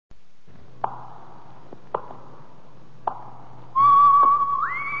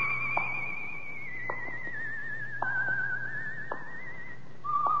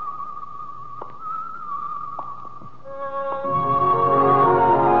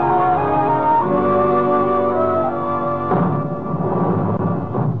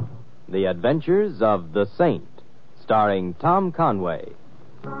Adventures of the Saint, starring Tom Conway.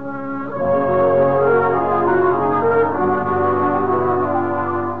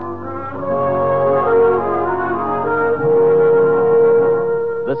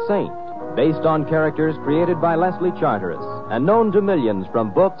 The Saint, based on characters created by Leslie Charteris and known to millions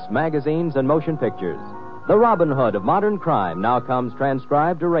from books, magazines, and motion pictures. The Robin Hood of modern crime now comes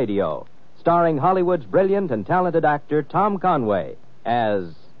transcribed to radio, starring Hollywood's brilliant and talented actor Tom Conway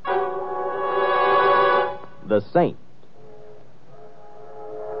as the Saint.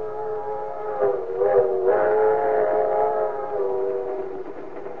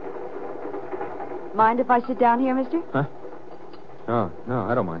 Mind if I sit down here, mister? Huh? Oh, no,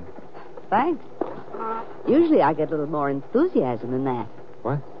 I don't mind. Thanks. Usually I get a little more enthusiasm than that.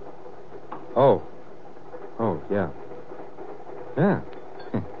 What? Oh, yeah. Yeah.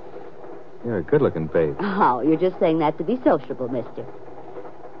 You're a good-looking babe. Oh, you're just saying that to be sociable, mister.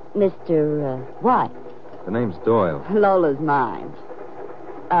 What? The name's Doyle. Lola's mine.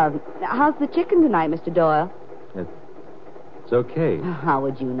 How's the chicken tonight, Mr. Doyle? It's okay. How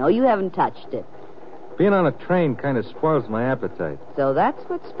would you know? You haven't touched it. Being on a train kind of spoils my appetite. So that's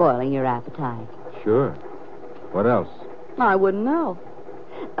what's spoiling your appetite. Sure. What else? I wouldn't know.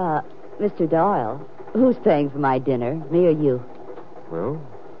 Mr. Doyle, who's paying for my dinner, me or you? Well,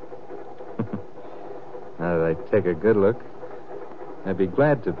 now that I take a good look, I'd be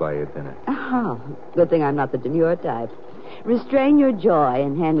glad to buy you dinner. Oh, good thing I'm not the demure type. Restrain your joy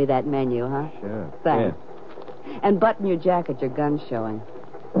and hand me that menu, huh? Sure. Thanks. Yeah. And button your jacket, your gun's showing.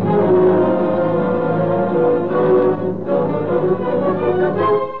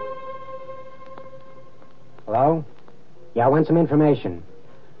 Hello? Yeah, I want some information.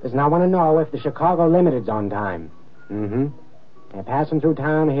 Listen, I want to know if the Chicago Limited's on time. Mm-hmm. They're passing through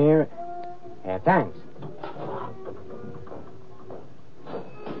town here. Yeah, thanks.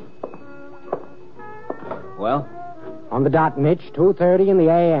 Well? On the dot, Mitch, 2:30 in the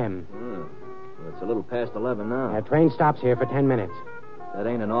a.m. Well, it's a little past 11 now. Train stops here for 10 minutes. That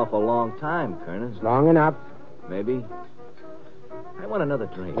ain't an awful long time, Colonel. It's long enough. Maybe. I want another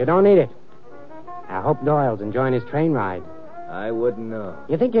drink. You don't need it. I hope Doyle's enjoying his train ride. I wouldn't know.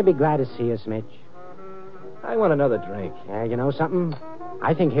 You think he'll be glad to see us, Mitch? I want another drink. You know something?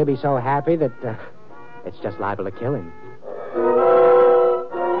 I think he'll be so happy that it's just liable to kill him.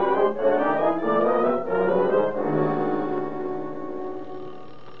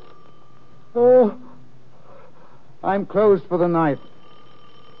 Oh, I'm closed for the night.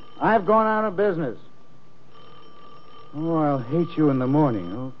 I've gone out of business. Oh, I'll hate you in the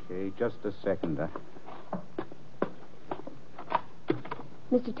morning. Okay, just a second.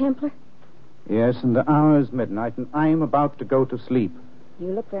 Mr. Templar? Yes, and the hour is midnight, and I'm about to go to sleep. You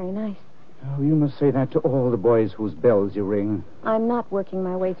look very nice. Oh, you must say that to all the boys whose bells you ring. I'm not working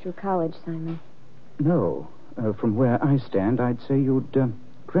my way through college, Simon. No. From where I stand, I'd say you'd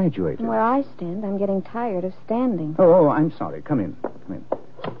graduated. From where I stand, I'm getting tired of standing. Oh, I'm sorry. Come in. Come in.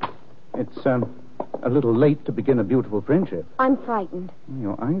 It's a little late to begin a beautiful friendship. I'm frightened.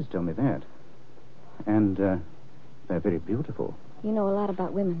 Your eyes tell me that. And they're very beautiful. You know a lot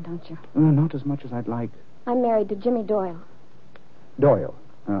about women, don't you? Not as much as I'd like. I'm married to Jimmy Doyle. Doyle?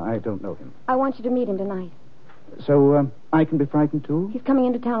 I don't know him. I want you to meet him tonight. So I can be frightened, too? He's coming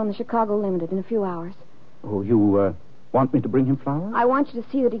into town on the Chicago Limited in a few hours. Oh, you want me to bring him flowers? I want you to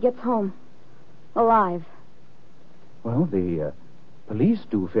see that he gets home. Alive. Well, the police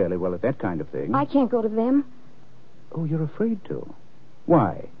do fairly well at that kind of thing. I can't go to them. Oh, you're afraid to?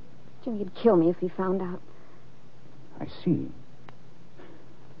 Why? Jimmy'd kill me if he found out. I see.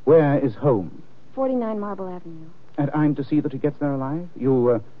 Where is home? 49 Marble Avenue. And I'm to see that he gets there alive?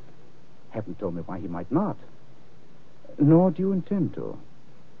 You haven't told me why he might not. Nor do you intend to.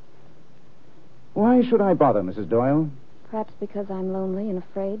 Why should I bother, Mrs. Doyle? Perhaps because I'm lonely and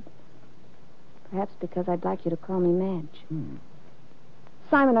afraid. Perhaps because I'd like you to call me Madge.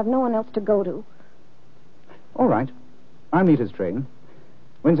 Simon, I've no one else to go to. All right. I'll meet his train.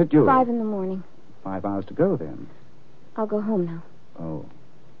 When's it due? 5 in the morning. 5 hours to go, then. I'll go home now. Oh.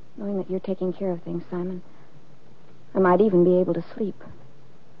 Knowing that you're taking care of things, Simon. I might even be able to sleep.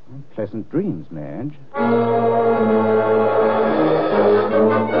 Pleasant dreams, Madge.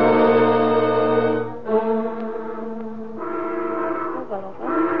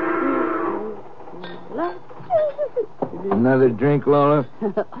 Another drink, Lola?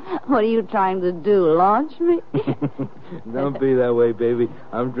 What are you trying to do, launch me? Don't be that way, baby.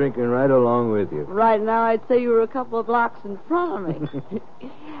 I'm drinking right along with you. Right now, I'd say you were a couple of blocks in front of me.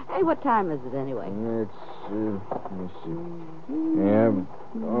 Hey, what time is it anyway? It's, let me see. Yeah,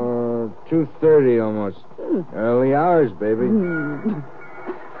 2:30 almost. Early hours, baby.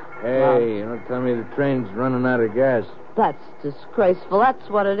 Hey, don't tell me the train's running out of gas. That's disgraceful. That's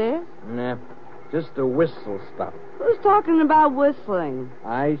what it is. Nah, just a whistle stop. Who's talking about whistling?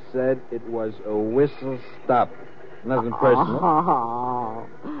 I said it was a whistle stop. Nothing personal. Oh.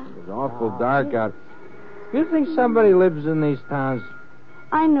 It was awful dark out. You think somebody lives in these towns?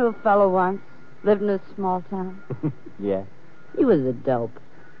 I knew a fellow once. Lived in a small town. Yeah. He was a dope.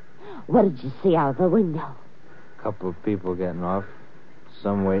 What did you see out the window? A couple of people getting off.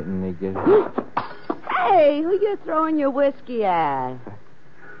 Some waiting to get... Hey, who you throwing your whiskey at?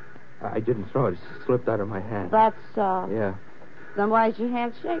 I didn't throw it. It slipped out of my hand. That's, Yeah. Then why's your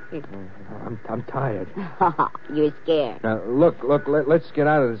hand shaking? I'm tired. You're scared. Now, look, let's get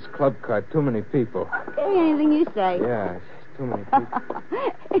out of this club car. Too many people. Okay, anything you say. Yeah, too many people.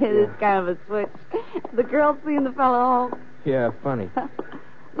 It is kind of a switch. The girl seeing the fellow home. Yeah, funny.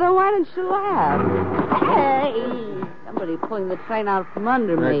 Then why didn't you laugh? Hey! Somebody pulling the train out from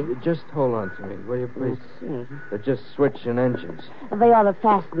under me. Just hold on to me, will you, please? Yes. They're just switching engines. They ought to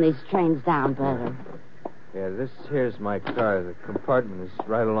fasten these trains down better. Yeah, this here's my car. The compartment is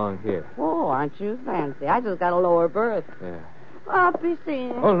right along here. Oh, aren't you fancy? I just got a lower berth. Yeah. I'll be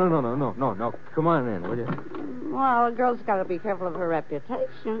seeing. Oh, no. Come on in, will you? Well, a girl's got to be careful of her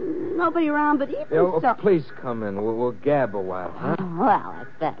reputation. Nobody around but even so... Please come in. We'll gab a while, huh? Well,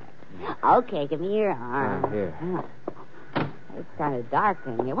 that's better. Okay, give me your arm. Here. It's kind of dark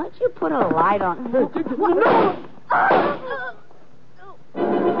in here. Why don't you put a light on?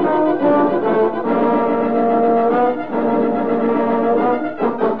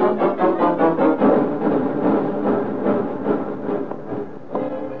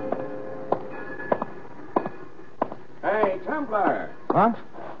 Hey, Templar. Huh?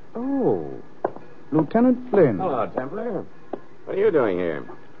 Oh, Lieutenant Flynn. Hello, Templar. What are you doing here?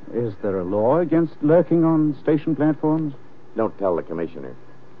 Is there a law against lurking on station platforms? Don't tell the commissioner.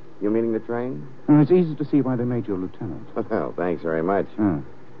 You meaning the train? It's easy to see why they made you a lieutenant. Well, thanks very much. Ah.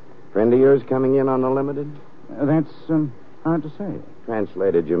 Friend of yours coming in on the limited? That's hard to say.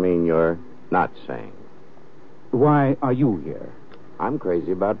 Translated, you mean you're not saying. Why are you here? I'm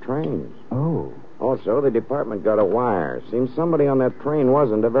crazy about trains. Oh. Also, the department got a wire. Seems somebody on that train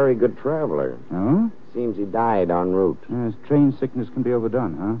wasn't a very good traveler. Oh? Seems he died en route. Yes, train sickness can be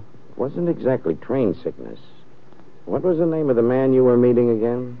overdone, huh? Wasn't exactly train sickness. What was the name of the man you were meeting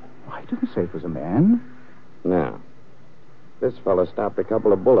again? I didn't say it was a man. No. This fellow stopped a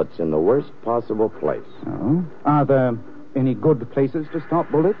couple of bullets in the worst possible place. Oh? Are there any good places to stop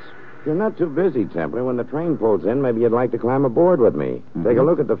bullets? If you're not too busy, Templar, when the train pulls in, maybe you'd like to climb aboard with me. Take a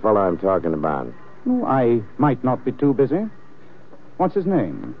look at the fellow I'm talking about. Oh, I might not be too busy. What's his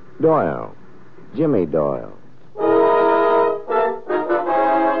name? Doyle. Jimmy Doyle.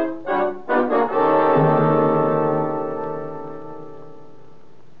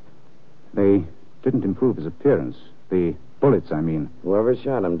 They didn't improve his appearance. The bullets, I mean. Whoever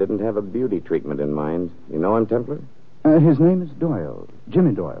shot him didn't have a beauty treatment in mind. You know him, Templar? His name is Doyle.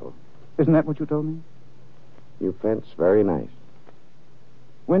 Jimmy Doyle. Isn't that what you told me? You fence very nice.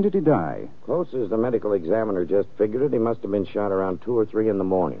 When did he die? Close as the medical examiner just figured it, he must have been shot around 2 or 3 in the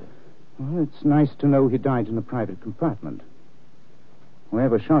morning. Well, it's nice to know he died in a private compartment.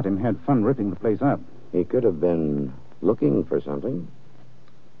 Whoever shot him had fun ripping the place up. He could have been looking for something.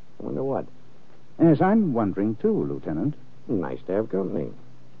 I wonder what. Yes, I'm wondering, too, Lieutenant. Nice to have company.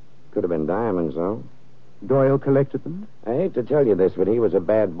 Could have been diamonds, though. Doyle collected them? I hate to tell you this, but he was a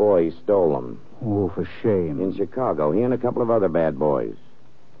bad boy. He stole them. Oh, for shame. In Chicago, he and a couple of other bad boys.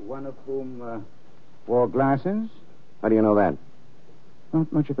 One of whom wore glasses? How do you know that?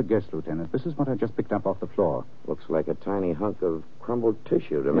 Not much of a guess, Lieutenant. This is what I just picked up off the floor. Looks like a tiny hunk of crumbled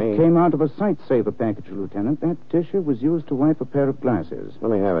tissue to me. It came out of a sight-saver package, Lieutenant. That tissue was used to wipe a pair of glasses.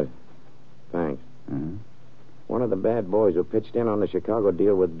 Let me have it. Thanks. Uh-huh. One of the bad boys who pitched in on the Chicago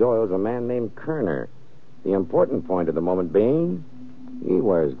deal with Doyle's a man named Kerner. The important point at the moment being, he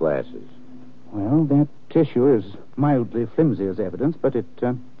wears glasses. Well, that tissue is mildly flimsy as evidence, but it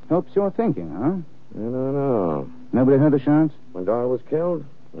helps your thinking, huh? I don't know. Nobody heard the shots? When Doyle was killed?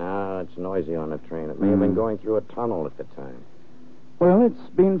 No, it's noisy on the train. It may have been going through a tunnel at the time. Well, it's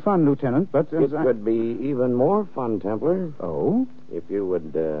been fun, Lieutenant, but... It could be even more fun, Templar. Oh? If you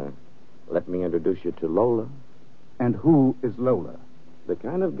would let me introduce you to Lola. And who is Lola? The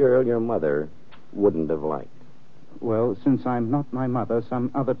kind of girl your mother wouldn't have liked. Well, since I'm not my mother,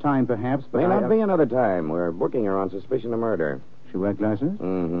 some other time perhaps, but May not be another time. We're booking her on suspicion of murder. She wear glasses?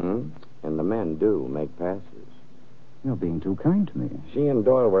 Mm-hmm. And the men do make passes. You're being too kind to me. She and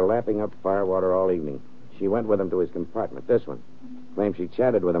Doyle were lapping up firewater all evening. She went with him to his compartment, this one. Claimed she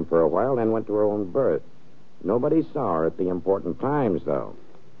chatted with him for a while, then went to her own berth. Nobody saw her at the important times, though.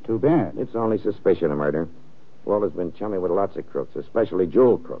 Too bad. It's only suspicion of murder. Lola's been chummy with lots of crooks, especially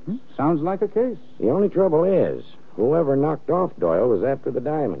jewel crooks. Sounds like a case. The only trouble is, whoever knocked off Doyle was after the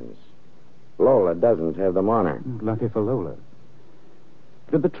diamonds. Lola doesn't have them on her. Lucky for Lola.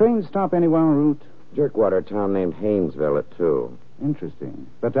 Did the train stop anywhere en route? Jerkwater, a town named Haynesville, at 2. Interesting.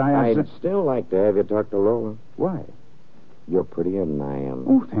 But I'd still like to have you talk to Lola. Why? You're prettier than I am.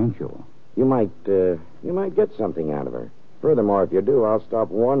 Oh, thank you. You might get something out of her. Furthermore, if you do, I'll stop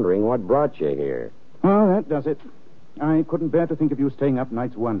wondering what brought you here. Oh, that does it. I couldn't bear to think of you staying up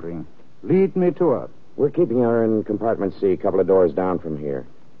nights wondering. Lead me to her. We're keeping her in compartment C, a couple of doors down from here.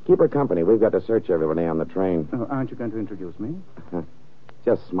 Keep her company. We've got to search everybody on the train. Oh, aren't you going to introduce me?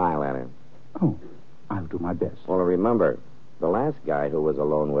 Just smile at her. Oh, I'll do my best. Well, remember, the last guy who was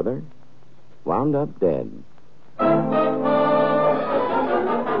alone with her wound up dead.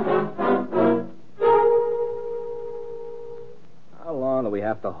 How long do we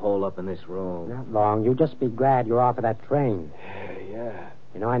have to hole up in this room? Not long. You just be glad you're off of that train. Yeah.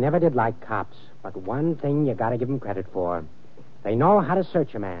 You know, I never did like cops, but one thing you gotta give them credit for. They know how to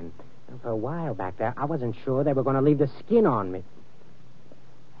search a man. And for a while back there, I wasn't sure they were going to leave the skin on me.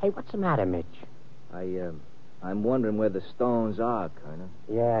 Hey, what's the matter, Mitch? I'm wondering where the stones are, Colonel.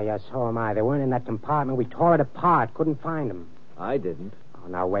 Yeah, so am I. They weren't in that compartment. We tore it apart. Couldn't find them. I didn't. Oh,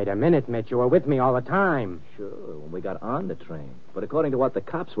 now, wait a minute, Mitch. You were with me all the time. Sure, when we got on the train. But according to what the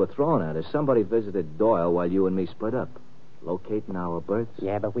cops were throwing at us, somebody visited Doyle while you and me split up. Locating our berths.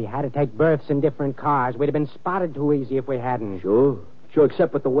 Yeah, but we had to take berths in different cars. We'd have been spotted too easy if we hadn't. Sure,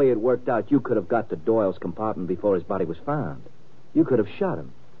 except with the way it worked out, you could have got to Doyle's compartment before his body was found. You could have shot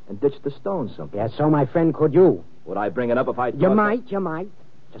him and ditched the stones someplace. Yeah, so my friend could you. Would I bring it up if I thought... You might.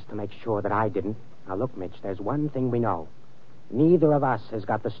 Just to make sure that I didn't. Now, look, Mitch, there's one thing we know. Neither of us has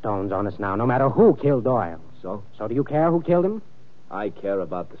got the stones on us now, no matter who killed Doyle. So? So do you care who killed him? I care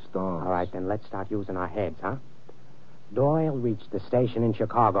about the stones. All right, then let's start using our heads, huh? Doyle reached the station in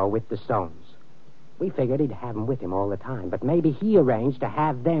Chicago with the stones. We figured he'd have them with him all the time, but maybe he arranged to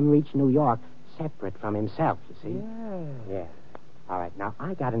have them reach New York separate from himself, you see? Yeah. All right, now,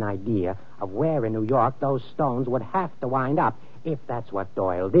 I got an idea of where in New York those stones would have to wind up if that's what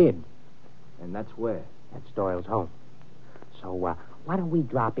Doyle did. And that's where? That's Doyle's home. So, why don't we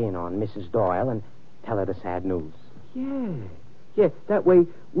drop in on Mrs. Doyle and tell her the sad news? Yeah, that way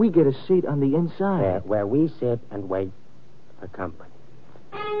we get a seat on the inside. Where we sit and wait for company.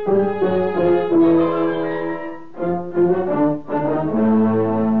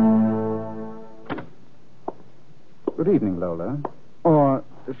 Good evening, Lola. Or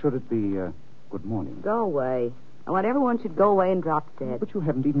should it be good morning? Go away. I want everyone should go away and drop dead. But you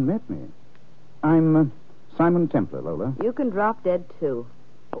haven't even met me. I'm Simon Templar, Lola. You can drop dead, too.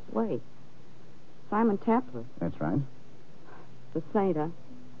 But wait. Simon Templar. That's right. The saint, huh?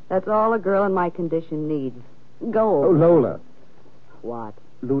 That's all a girl in my condition needs. Go. Oh, Lola. What?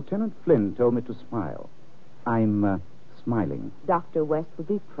 Lieutenant Flynn told me to smile. I'm smiling. Dr. West would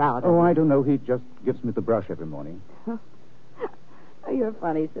be proud of Oh, you. I don't know. He just gives me the brush every morning. Oh, you're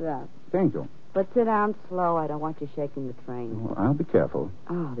funny. Sit down. Thank you. But sit down slow. I don't want you shaking the train. Oh, I'll be careful.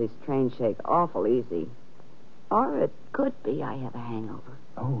 Oh, these trains shake awful easy. Or it could be I have a hangover.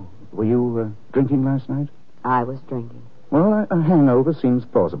 Oh, were you drinking last night? I was drinking. Well, a hangover seems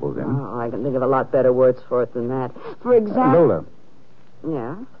plausible then. Oh, I can think of a lot better words for it than that. For example... Lola,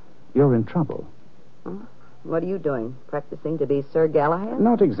 Yeah? you're in trouble. Huh? What are you doing? Practicing to be Sir Galahad?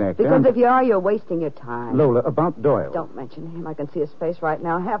 Not exactly. Because if you are, you're wasting your time. Lola, about Doyle. Don't mention him. I can see his face right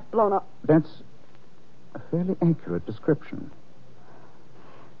now, half blown up. That's a fairly accurate description.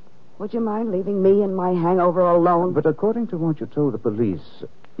 Would you mind leaving me and my hangover alone? But according to what you told the police,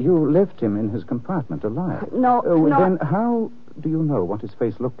 you left him in his compartment alive. No, Oh, no. Then how do you know what his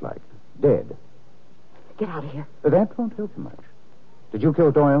face looked like? Dead. Get out of here. That won't help you much. Did you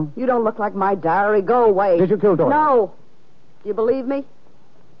kill Doyle? You don't look like my diary. Go away. Did you kill Doyle? No. Do you believe me?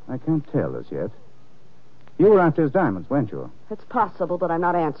 I can't tell as yet. You were after his diamonds, weren't you? It's possible, but I'm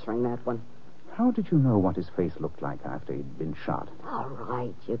not answering that one. How did you know what his face looked like after he'd been shot? All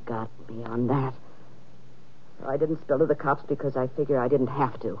right, you got me on that. I didn't spill to the cops because I figured I didn't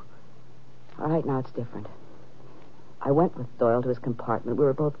have to. All right, now it's different. I went with Doyle to his compartment. We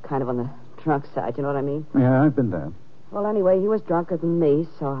were both kind of on the drunk side, you know what I mean? Yeah, I've been there. Well, anyway, he was drunker than me,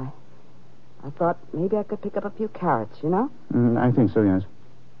 so I thought maybe I could pick up a few carrots, you know? I think so, yes.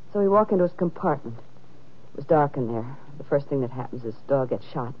 So we walk into his compartment. It was dark in there. The first thing that happens is Doyle gets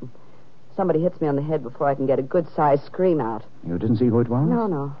shot, and somebody hits me on the head before I can get a good-sized scream out. You didn't see who it was?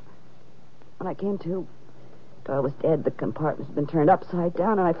 No. When I came to, Doyle was dead. The compartment had been turned upside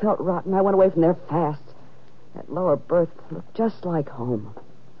down, and I felt rotten. I went away from there fast. That lower berth looked just like home.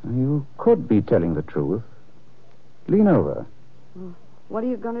 You could be telling the truth. Lean over. What are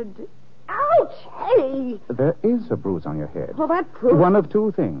you going to do? Ouch! Hey! There is a bruise on your head. Well, that proves... One of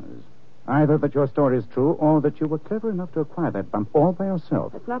two things. Either that your story is true or that you were clever enough to acquire that bump all by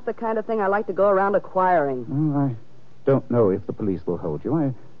yourself. It's not the kind of thing I like to go around acquiring. Well, I don't know if the police will hold you.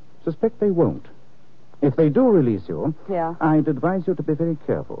 I suspect they won't. If they do release you, Yeah? I'd advise you to be very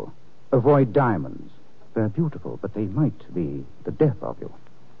careful. Avoid diamonds. They're beautiful, but they might be the death of you.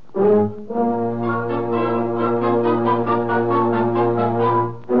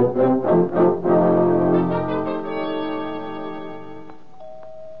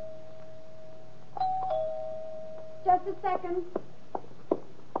 Just a second.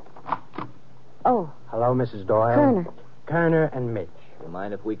 Oh, Hello, Mrs. Doyle. Kerner. Kerner and Mitch. You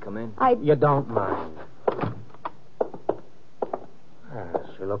mind if we come in? You don't mind.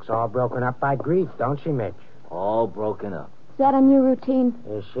 She looks all broken up by grief, don't she, Mitch? All broken up. Is that a new routine?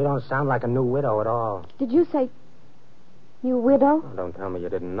 She don't sound like a new widow at all. Did you say you widow? Oh, don't tell me you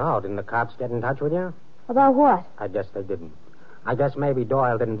didn't know. Didn't the cops get in touch with you? About what? I guess they didn't. I guess maybe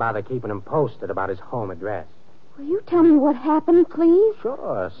Doyle didn't bother keeping him posted about his home address. Will you tell me what happened, please?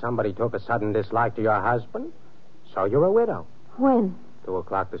 Sure, somebody took a sudden dislike to your husband. So you're a widow. When?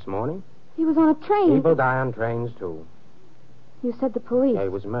 2:00 this morning. He was on a train. People die on trains, too. You said the police. He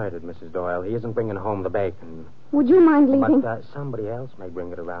was murdered, Mrs. Doyle. He isn't bringing home the bacon. Would you mind leaving? But somebody else may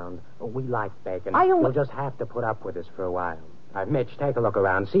bring it around. We like bacon. I don't- You'll just have to put up with us for a while. Mitch, take a look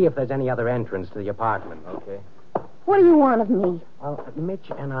around. See if there's any other entrance to the apartment. Okay. What do you want of me? Well,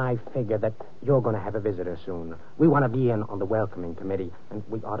 Mitch and I figure that you're going to have a visitor soon. We want to be in on the welcoming committee, and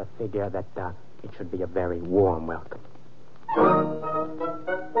we ought to figure that it should be a very warm welcome.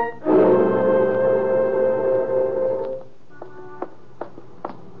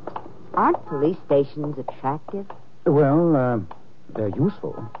 aren't police stations attractive? Well, they're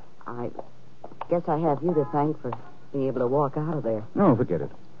useful. I guess I have you to thank for being able to walk out of there. No, forget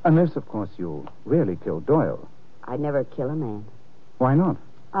it. Unless, of course, you really killed Doyle. I'd never kill a man. Why not?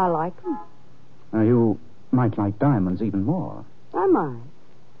 I like him. Now, you might like diamonds even more. I might.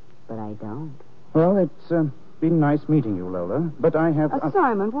 But I don't. Well, it's been nice meeting you, Lola. But I have...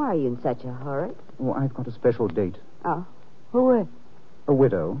 Simon, why are you in such a hurry? Oh, I've got a special date. Oh, who is? A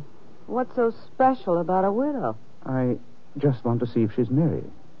widow. What's so special about a widow? I just want to see if she's married.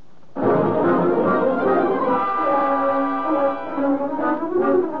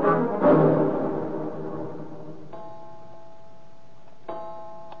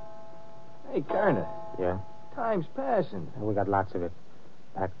 Hey, Kerner. Yeah? Time's passing. We got lots of it.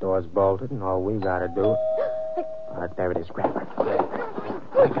 Back door's bolted, and all we gotta do... All right, there it is. Grab her.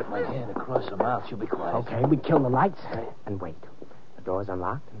 I got my hand across her mouth. She'll be quiet. Okay, we kill the lights and wait. The door's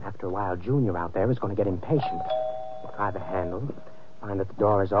unlocked, and after a while, Junior out there is going to get impatient. We'll try the handle, find that the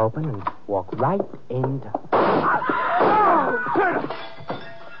door is open, and walk right into... Kerner!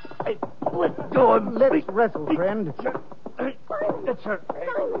 Hey, let go of me. Let's wrestle, friend. That's her.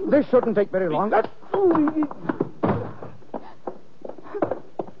 This shouldn't take very long.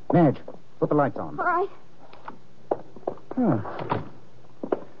 Madge, put the lights on. All right. Oh.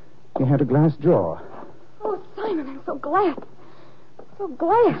 He had a glass jaw. Oh, Simon, I'm so glad. So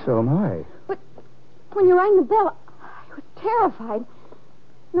glad. So am I. But when you rang the bell, I was terrified. And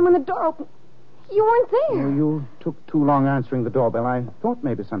then when the door opened, you weren't there. Oh, you took too long answering the doorbell. I thought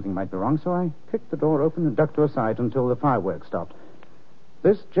maybe something might be wrong, so I kicked the door open and ducked to a side until the fireworks stopped.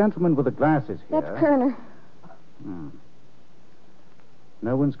 This gentleman with the glasses here... That's Kerner.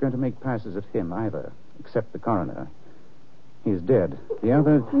 No one's going to make passes at him either, except the coroner. He's dead. The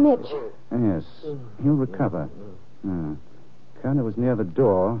other... Mitch. Yes, he'll recover. Kerner was near the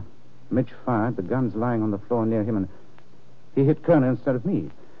door. Mitch fired. The gun's lying on the floor near him, and he hit Kerner instead of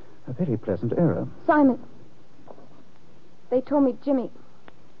me. A very pleasant error. Simon. They told me Jimmy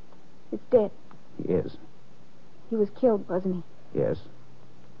is dead. He is. He was killed, wasn't he? Yes.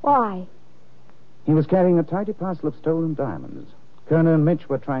 Why? He was carrying a tidy parcel of stolen diamonds. Kerner and Mitch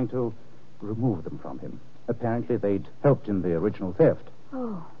were trying to remove them from him. Apparently, they'd helped in the original theft.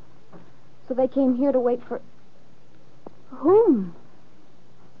 Oh. So they came here to wait for... whom?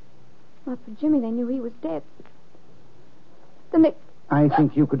 Not for Jimmy. They knew he was dead. Then they... I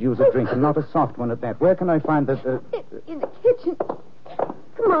think you could use a drink, and not a soft one at that. Where can I find that... In the kitchen.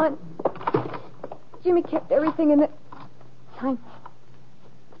 Come on. Jimmy kept everything in the... Simon.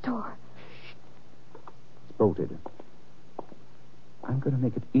 The door. It's bolted. I'm going to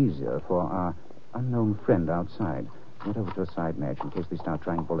make it easier for our unknown friend outside. Get over to a side match in case they start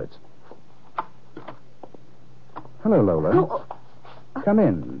trying bullets. Hello, Lola. Oh. Come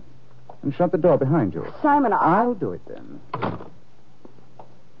in and shut the door behind you. Simon, I'll do it then.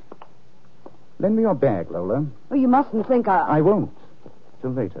 Lend me your bag, Lola. Oh, you mustn't think I won't.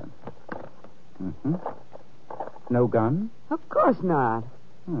 Till later. Mm-hmm. No gun? Of course not.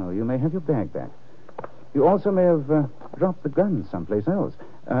 Oh, you may have your bag back. You also may have dropped the gun someplace else.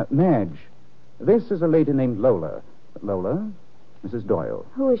 Madge, this is a lady named Lola. Lola, Mrs. Doyle.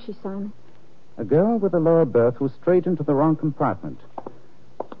 Who is she, Simon? A girl with a lower berth who strayed into the wrong compartment.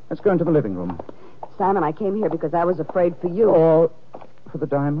 Let's go into the living room. Simon, I came here because I was afraid for you. Or for the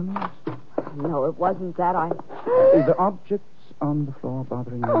diamonds? No, it wasn't that. The objects on the floor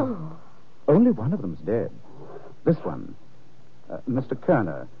bothering you? Only one of them's dead. This one. Mr.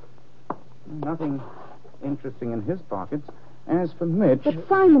 Kerner. Nothing interesting in his pockets. As for Mitch... But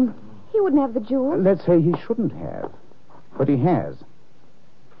Simon, he wouldn't have the jewels. Let's say he shouldn't have. But he has.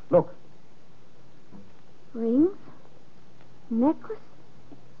 Look. Rings? Necklace?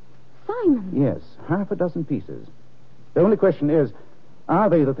 Simon. Yes, half a dozen pieces. The only question is, are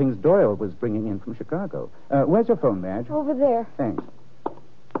they the things Doyle was bringing in from Chicago? Where's your phone, Madge? Over there. Thanks.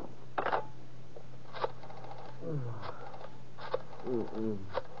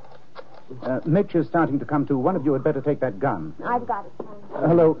 Mitch is starting to come to. One of you had better take that gun. I've got it, Simon.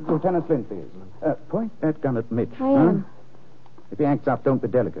 Hello, Lieutenant Flynn, please. Point that gun at Mitch. I am. If he acts up, don't be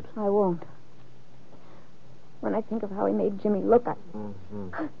delicate. I won't. When I think of how he made Jimmy look,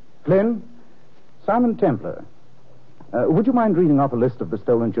 Flynn, Simon Templar. Would you mind reading off a list of the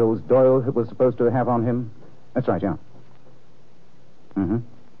stolen jewels Doyle was supposed to have on him? That's right, yeah.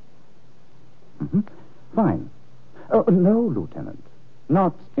 Fine. Oh, no, Lieutenant.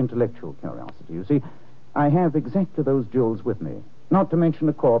 Not intellectual curiosity. You see, I have exactly those jewels with me. Not to mention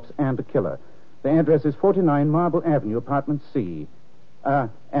a corpse and a killer. The address is 49 Marble Avenue, apartment C.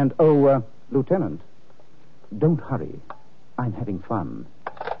 Lieutenant, don't hurry. I'm having fun.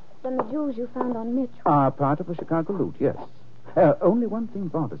 Then the jewels you found on Mitch. Are part of the Chicago loot, yes. Only one thing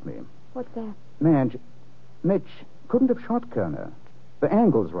bothers me. What's that? Madge, Mitch couldn't have shot Kerner. The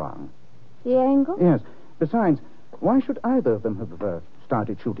angle's wrong. The angle? Yes. Besides, why should either of them have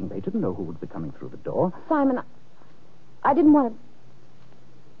started shooting? They didn't know who would be coming through the door. Simon, I didn't want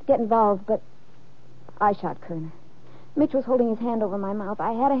to get involved, but I shot Kerner. Mitch was holding his hand over my mouth.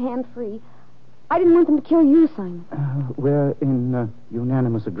 I had a hand free. I didn't want them to kill you, Simon. We're in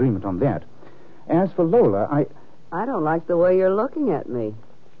unanimous agreement on that. As for Lola, I don't like the way you're looking at me.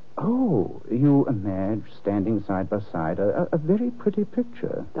 Oh, you and Madge standing side by side. A very pretty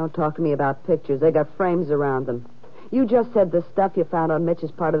picture. Don't talk to me about pictures. They got frames around them. You just said the stuff you found on Mitch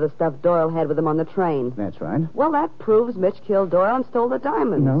is part of the stuff Doyle had with him on the train. That's right. Well, that proves Mitch killed Doyle and stole the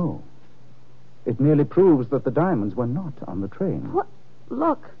diamonds. No. It merely proves that the diamonds were not on the train. What?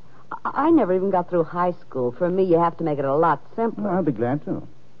 Look, I never even got through high school. For me, you have to make it a lot simpler. Well, I'll be glad to.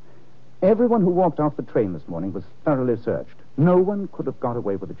 Everyone who walked off the train this morning was thoroughly searched. No one could have got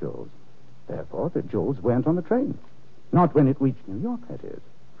away with the jewels. Therefore, the jewels weren't on the train. Not when it reached New York, that is.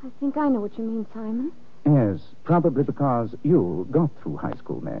 I think I know what you mean, Simon. Yes, probably because you got through high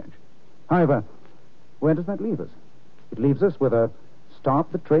school, Madge. However, where does that leave us? It leaves us with a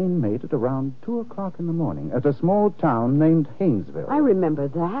stop the train made at around 2 o'clock in the morning at a small town named Haynesville. I remember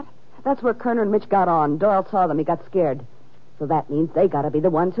that. That's where Kerner and Mitch got on. Doyle saw them. He got scared. So that means they got to be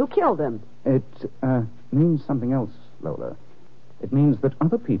the ones who killed him. It means something else, Lola. It means that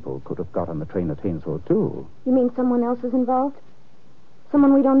other people could have got on the train at Haynesville, too. You mean someone else is involved?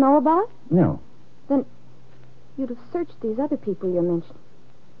 Someone we don't know about? No. Then you'd have searched these other people you mentioned.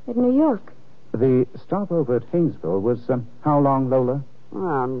 At New York. The stopover at Haynesville was how long, Lola?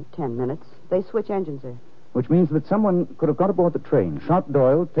 Around 10 minutes. They switch engines there. Which means that someone could have got aboard the train, shot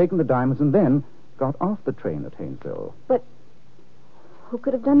Doyle, taken the diamonds, and then got off the train at Haynesville. But who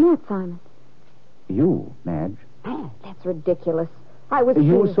could have done that, Simon? You, Madge. That's ridiculous. I was...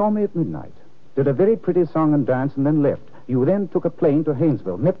 You saw me at midnight, did a very pretty song and dance, and then left. You then took a plane to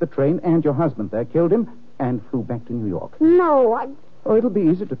Haynesville, met the train and your husband there, killed him, and flew back to New York. No, Oh, it'll be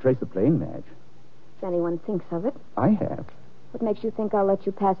easy to trace the plane, Madge. If anyone thinks of it. I have. What makes you think I'll let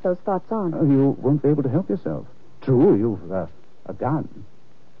you pass those thoughts on? You won't be able to help yourself. True, you've a gun.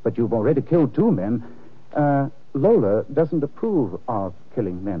 But you've already killed 2 men. Lola doesn't approve of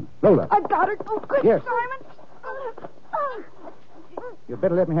killing men. Lola. I got it. Oh, good, Yes. Simon. You'd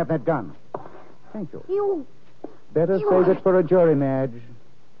better let me have that gun. Thank you. You... Better save it for a jury, Madge.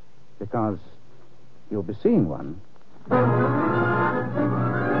 Because you'll be seeing one.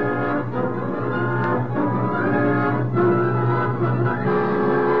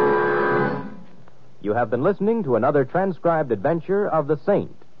 You have been listening to another transcribed adventure of the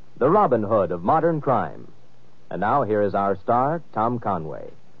Saint, the Robin Hood of modern crime. And now here is our star, Tom Conway.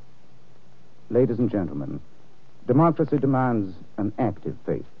 Ladies and gentlemen, democracy demands an active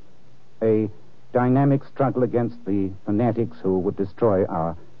faith, a dynamic struggle against the fanatics who would destroy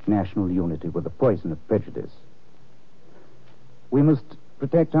our national unity with the poison of prejudice. We must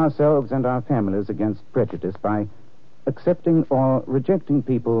protect ourselves and our families against prejudice by accepting or rejecting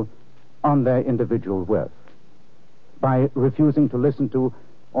people on their individual worth, by refusing to listen to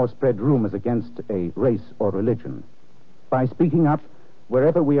or spread rumors against a race or religion, by speaking up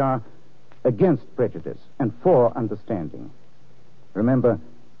wherever we are against prejudice and for understanding. Remember,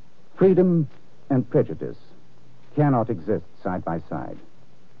 freedom and prejudice cannot exist side by side.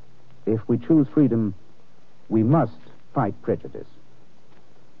 If we choose freedom, we must fight prejudice.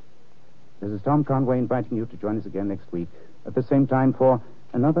 This is Tom Conway inviting you to join us again next week at the same time for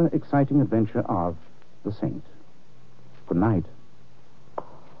another exciting adventure of The Saint. Good night.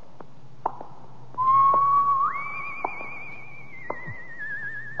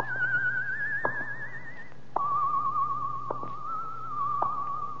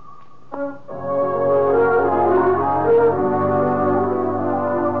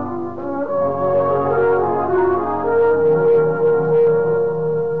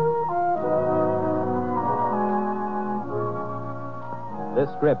 This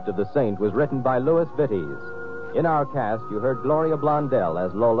script of The Saint was written by Louis Vittes. In our cast, you heard Gloria Blondell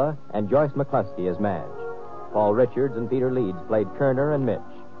as Lola and Joyce McCluskey as Madge. Paul Richards and Peter Leeds played Kerner and Mitch.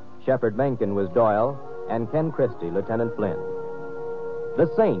 Shepard Menken was Doyle, and Ken Christie, Lieutenant Flynn.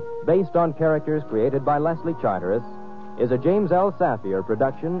 The Saint, based on characters created by Leslie Charteris, is a James L. Safier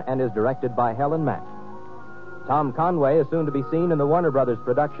production and is directed by Helen Mack. Tom Conway is soon to be seen in the Warner Brothers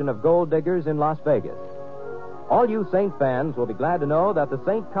production of Gold Diggers in Las Vegas. All you Saint fans will be glad to know that the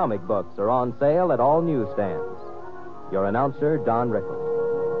Saint comic books are on sale at all newsstands. Your announcer, Don Rickles.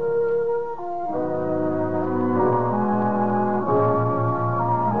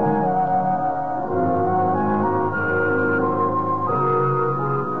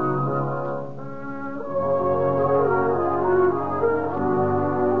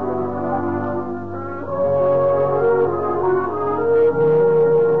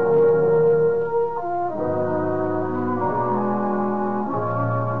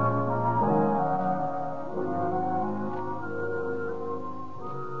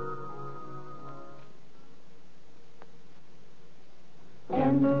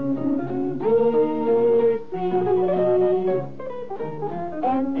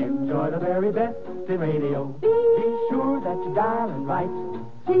 Enjoy the very best in radio. Be sure that you dial and write.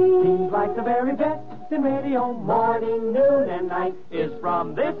 Seems like the very best in radio. Morning, noon, and night is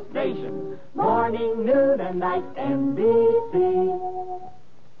from this station. Morning, noon, and night, NBC.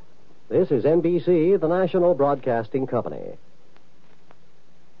 This is NBC, the National Broadcasting Company.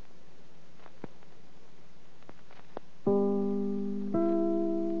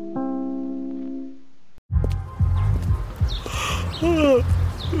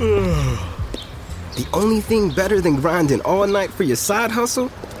 The only thing better than grinding all night for your side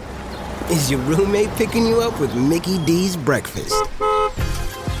hustle is your roommate picking you up with Mickey D's breakfast.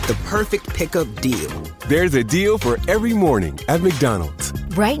 The perfect pickup deal. There's a deal for every morning at McDonald's.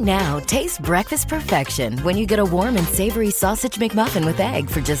 Right now, taste breakfast perfection when you get a warm and savory sausage McMuffin with egg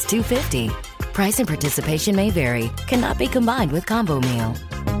for just $2.50. Price and participation may vary. Cannot be combined with combo meal.